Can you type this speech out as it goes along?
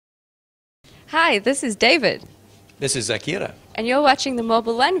Hi, this is David. This is Akira. And you're watching the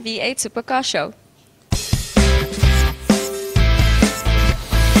Mobile One V8 Supercar Show.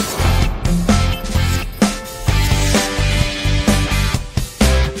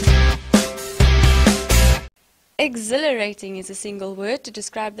 Exhilarating is a single word to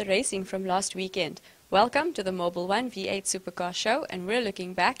describe the racing from last weekend. Welcome to the Mobile One V8 Supercar Show, and we're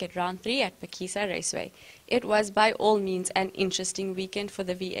looking back at Round 3 at Pakisa Raceway. It was by all means an interesting weekend for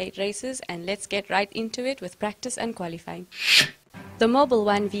the V8 races, and let's get right into it with practice and qualifying. The Mobile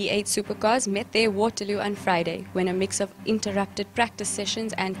One V8 Supercars met their Waterloo on Friday, when a mix of interrupted practice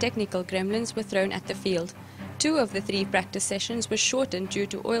sessions and technical gremlins were thrown at the field. 2 of the 3 practice sessions were shortened due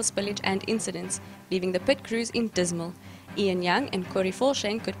to oil spillage and incidents, leaving the pit crews in dismal. Ian Young and Corey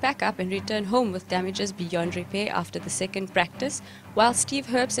Folshank could pack up and return home with damages beyond repair after the second practice, while Steve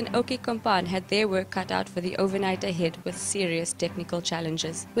Herbst and Oki Kompan had their work cut out for the overnight ahead with serious technical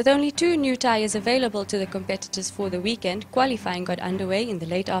challenges. With only 2 new tyres available to the competitors for the weekend, qualifying got underway in the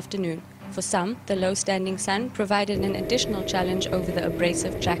late afternoon. For some, the low-standing sun provided an additional challenge over the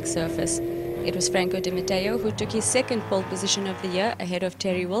abrasive track surface. It was Franco Di Matteo who took his second pole position of the year ahead of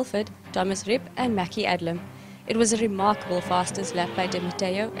Terry Wilford, Thomas Ripp and Mackie Adlam. It was a remarkable fastest lap by Di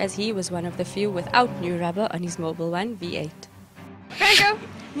Matteo, as he was one of the few without new rubber on his Mobile One V8. Franco,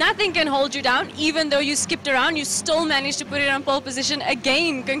 nothing can hold you down. Even though you skipped around, you still managed to put it on pole position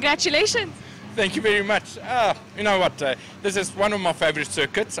again. Congratulations. Thank you very much. You know what, this is one of my favorite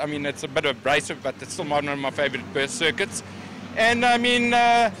circuits. I mean, it's a bit abrasive, but it's still one of my favorite circuits. And I mean,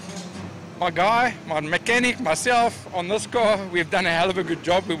 my guy, my mechanic, myself on this car, we've done a hell of a good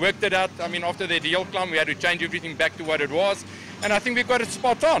job. We worked it out. I mean, after the deal climb, we had to change everything back to what it was. And I think we got it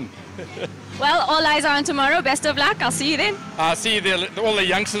spot on. Well, all eyes are on tomorrow. Best of luck. I'll see you then. I see all the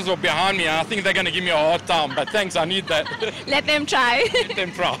youngsters are behind me. I think they're going to give me a hard time. But thanks, I need that. Let them try. Let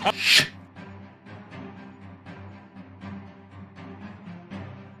them try.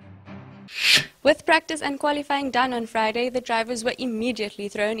 With practice and qualifying done on Friday, the drivers were immediately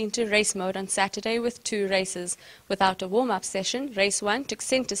thrown into race mode on Saturday with 2 races. Without a warm-up session, race 1 took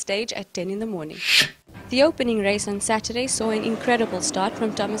center stage at 10 in the morning. The opening race on Saturday saw an incredible start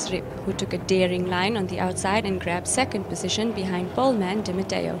from Thomas Ripp, who took a daring line on the outside and grabbed second position behind poleman Di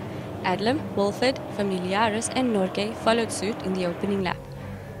Matteo. Adlam, Wolford, Familiaris and Norke followed suit in the opening lap.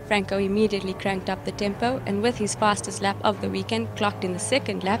 Franco immediately cranked up the tempo, and with his fastest lap of the weekend clocked in the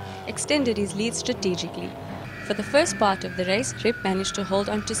second lap, extended his lead strategically. For the first part of the race, Ripp managed to hold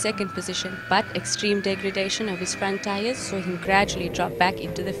on to second position, but extreme degradation of his front tyres saw him gradually drop back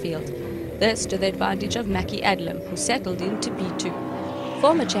into the field. This to the advantage of Mackie Adlam, who settled in to P2.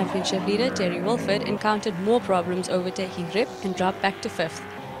 Former championship leader Terry Wilford encountered more problems overtaking Ripp and dropped back to 5th.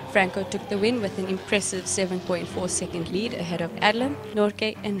 Franco took the win with an impressive 7.4 second lead ahead of Adlam,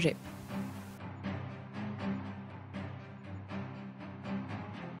 Norke and Ripp.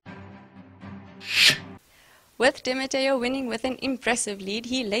 With Di Matteo winning with an impressive lead,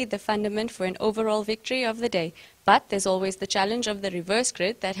 he laid the fundament for an overall victory of the day. But there's always the challenge of the reverse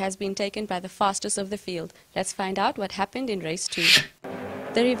grid that has been taken by the fastest of the field. Let's find out what happened in race 2.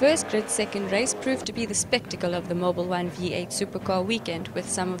 The reverse grid second race proved to be the spectacle of the Mobile One V8 Supercar weekend, with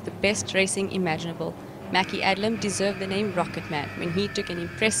some of the best racing imaginable. Mackie Adlam deserved the name Rocket Man when he took an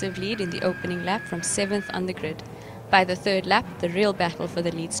impressive lead in the opening lap from 7th on the grid. By the 3rd lap, the real battle for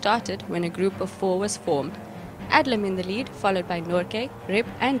the lead started when a group of 4 was formed. Adlam in the lead, followed by Norke, Ripp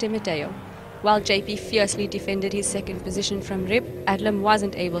and Di Matteo. While JP fiercely defended his second position from Ripp, Adlam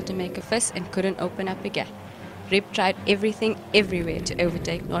wasn't able to make a fist and couldn't open up a gap. Ripp tried everything everywhere to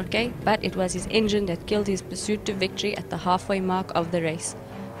overtake Norke, but it was his engine that killed his pursuit to victory at the halfway mark of the race.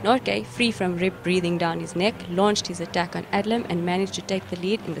 Norke, free from Ripp breathing down his neck, launched his attack on Adlam and managed to take the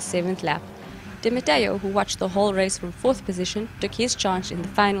lead in the 7th lap. Di Matteo, who watched the whole race from 4th position, took his chance in the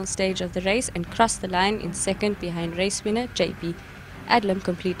final stage of the race and crossed the line in 2nd behind race winner JP. Adlam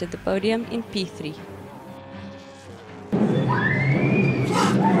completed the podium in P3.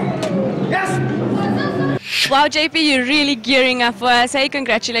 Wow, JP, you're really gearing up for us. Hey,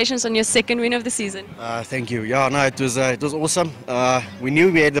 congratulations on your 2nd win of the season. Thank you. Yeah, no, it was awesome. We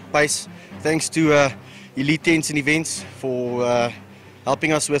knew we had the pace. Thanks to Elite Tents and Events for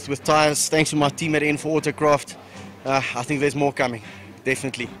helping us with tyres. Thanks to my team at N4 Autocraft. I think there's more coming,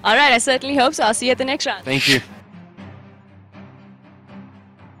 definitely. All right, I certainly hope so. I'll see you at the next round. Thank you.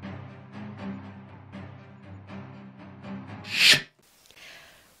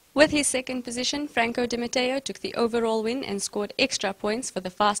 With his 2nd position, Franco Di Matteo took the overall win and scored extra points for the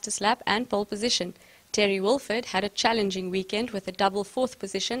fastest lap and pole position. Terry Wilford had a challenging weekend with a double fourth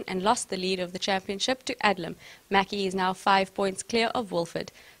position and lost the lead of the championship to Adlam. Mackie is now 5 points clear of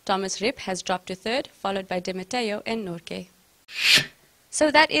Wilford. Thomas Rip has dropped to third, followed by Di Matteo and Norke. So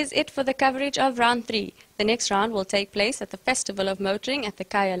that is it for the coverage of Round 3. The next round will take place at the Festival of Motoring at the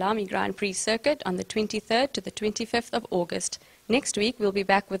Kyalami Grand Prix circuit on the 23rd to the 25th of August. Next week we'll be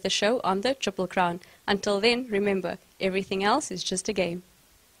back with the show on the Triple Crown. Until then, remember, everything else is just a game.